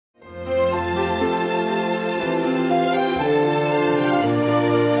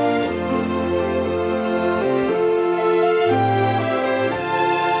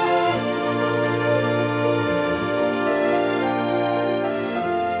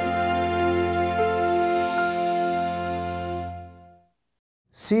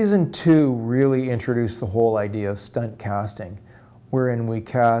Season 2 really introduced the whole idea of stunt casting, wherein we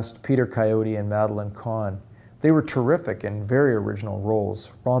cast Peter Coyote and Madeline Kahn. They were terrific in very original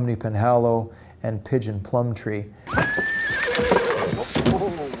roles, Romney Penhallow and Pigeon Plumtree.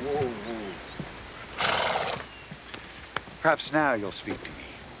 Perhaps now you'll speak to me.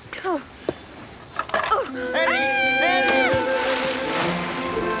 Oh.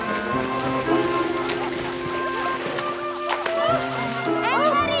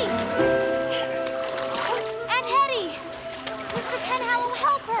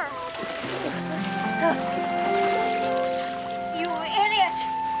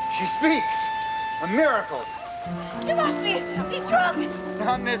 She speaks! A miracle! You must be drunk!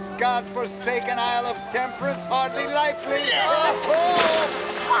 On this God-forsaken Isle of Temperance, hardly likely!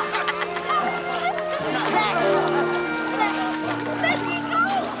 Let me go!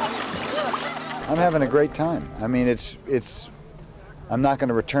 I'm having a great time. I mean, I'm not going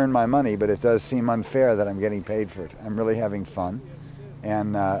to return my money, but it does seem unfair that I'm getting paid for it. I'm really having fun,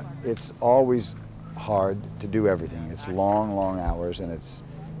 and it's always hard to do everything. It's long, long hours, and it's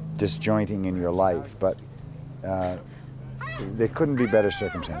disjointing in your life, but there couldn't be better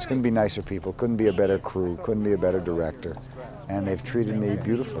circumstances, couldn't be nicer people, couldn't be a better crew, couldn't be a better director, and they've treated me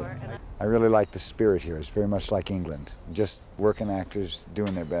beautifully. I really like the spirit here. It's very much like England, just working actors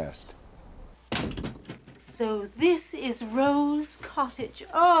doing their best. So this is Rose Cottage.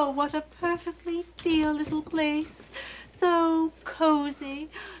 Oh, what a perfectly dear little place. So cozy,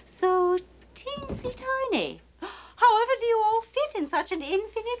 so teensy tiny. However do you all fit in such an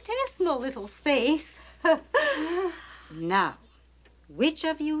infinitesimal little space? Now, which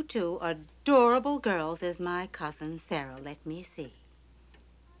of you two adorable girls is my cousin Sarah? Let me see.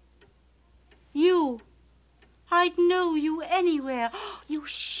 You. I'd know you anywhere. You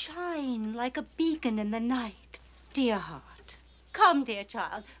shine like a beacon in the night. Dear heart. Come, dear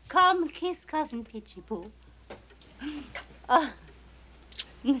child. Come kiss Cousin Pitchy Poo.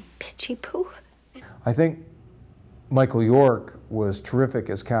 Pitchy Poo? I think Michael York was terrific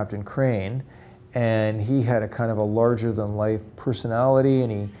as Captain Crane, and he had a kind of a larger-than-life personality,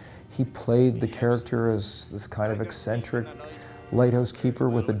 and he played the character as this kind of eccentric lighthouse keeper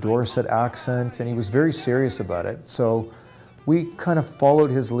with a Dorset accent, and he was very serious about it. So we kind of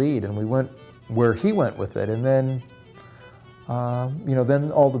followed his lead, and we went where he went with it, and then,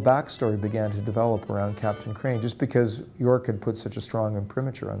 then all the backstory began to develop around Captain Crane, just because York had put such a strong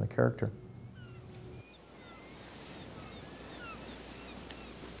imprimatur on the character.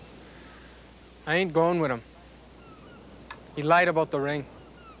 I ain't going with him. He lied about the ring.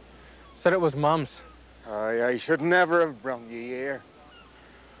 Said it was Mum's. I should never have brung you here.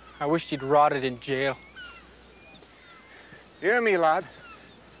 I wished he'd rotted in jail. Hear me, lad.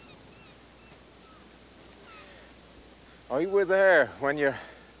 I were there when your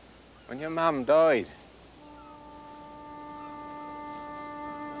mum died.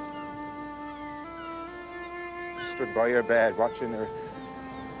 Stood by your bed watching her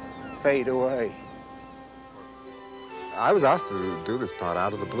fade away. I was asked to do this part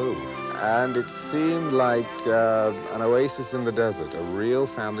out of the blue, and it seemed like an oasis in the desert, a real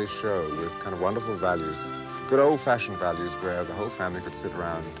family show with kind of wonderful values, good old-fashioned values where the whole family could sit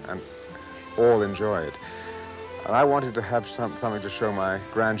around and all enjoy it. And I wanted to have something to show my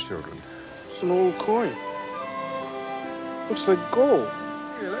grandchildren. It's an old coin. Looks like gold.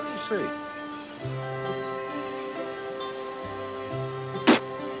 Here, let me see.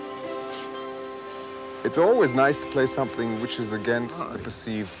 It's always nice to play something which is against the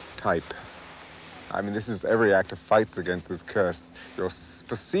perceived type. I mean, every actor fights against this curse. You're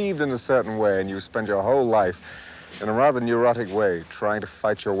perceived in a certain way, and you spend your whole life in a rather neurotic way trying to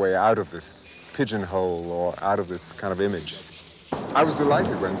fight your way out of this pigeonhole or out of this kind of image. I was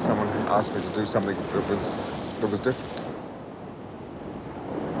delighted when someone asked me to do something that was different.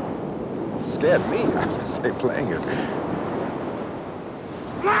 It scared me, I must say, playing it.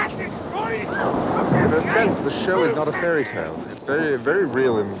 In a sense, the show is not a fairy tale. It's very, very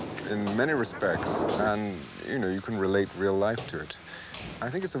real in many respects, and you can relate real life to it. I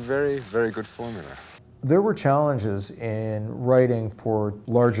think it's a very, very good formula. There were challenges in writing for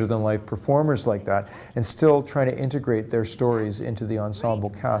larger-than-life performers like that, and still trying to integrate their stories into the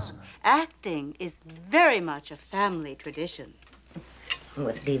ensemble cast. Acting is very much a family tradition.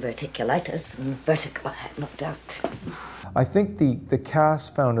 With diverticulitis and vertigo, I have no doubt. I think the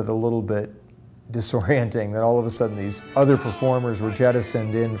cast found it a little bit disorienting that all of a sudden these other performers were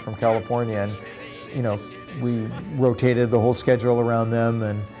jettisoned in from California, and we rotated the whole schedule around them,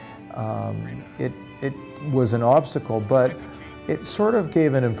 and it was an obstacle, but it sort of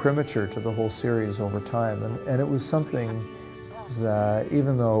gave an imprimatur to the whole series over time, and it was something that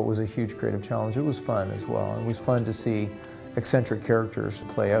even though it was a huge creative challenge, it was fun as well. It was fun to see eccentric characters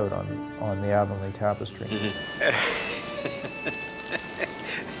play out on the Avonlea tapestry.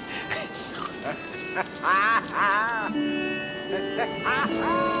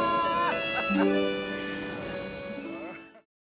 Mm-hmm.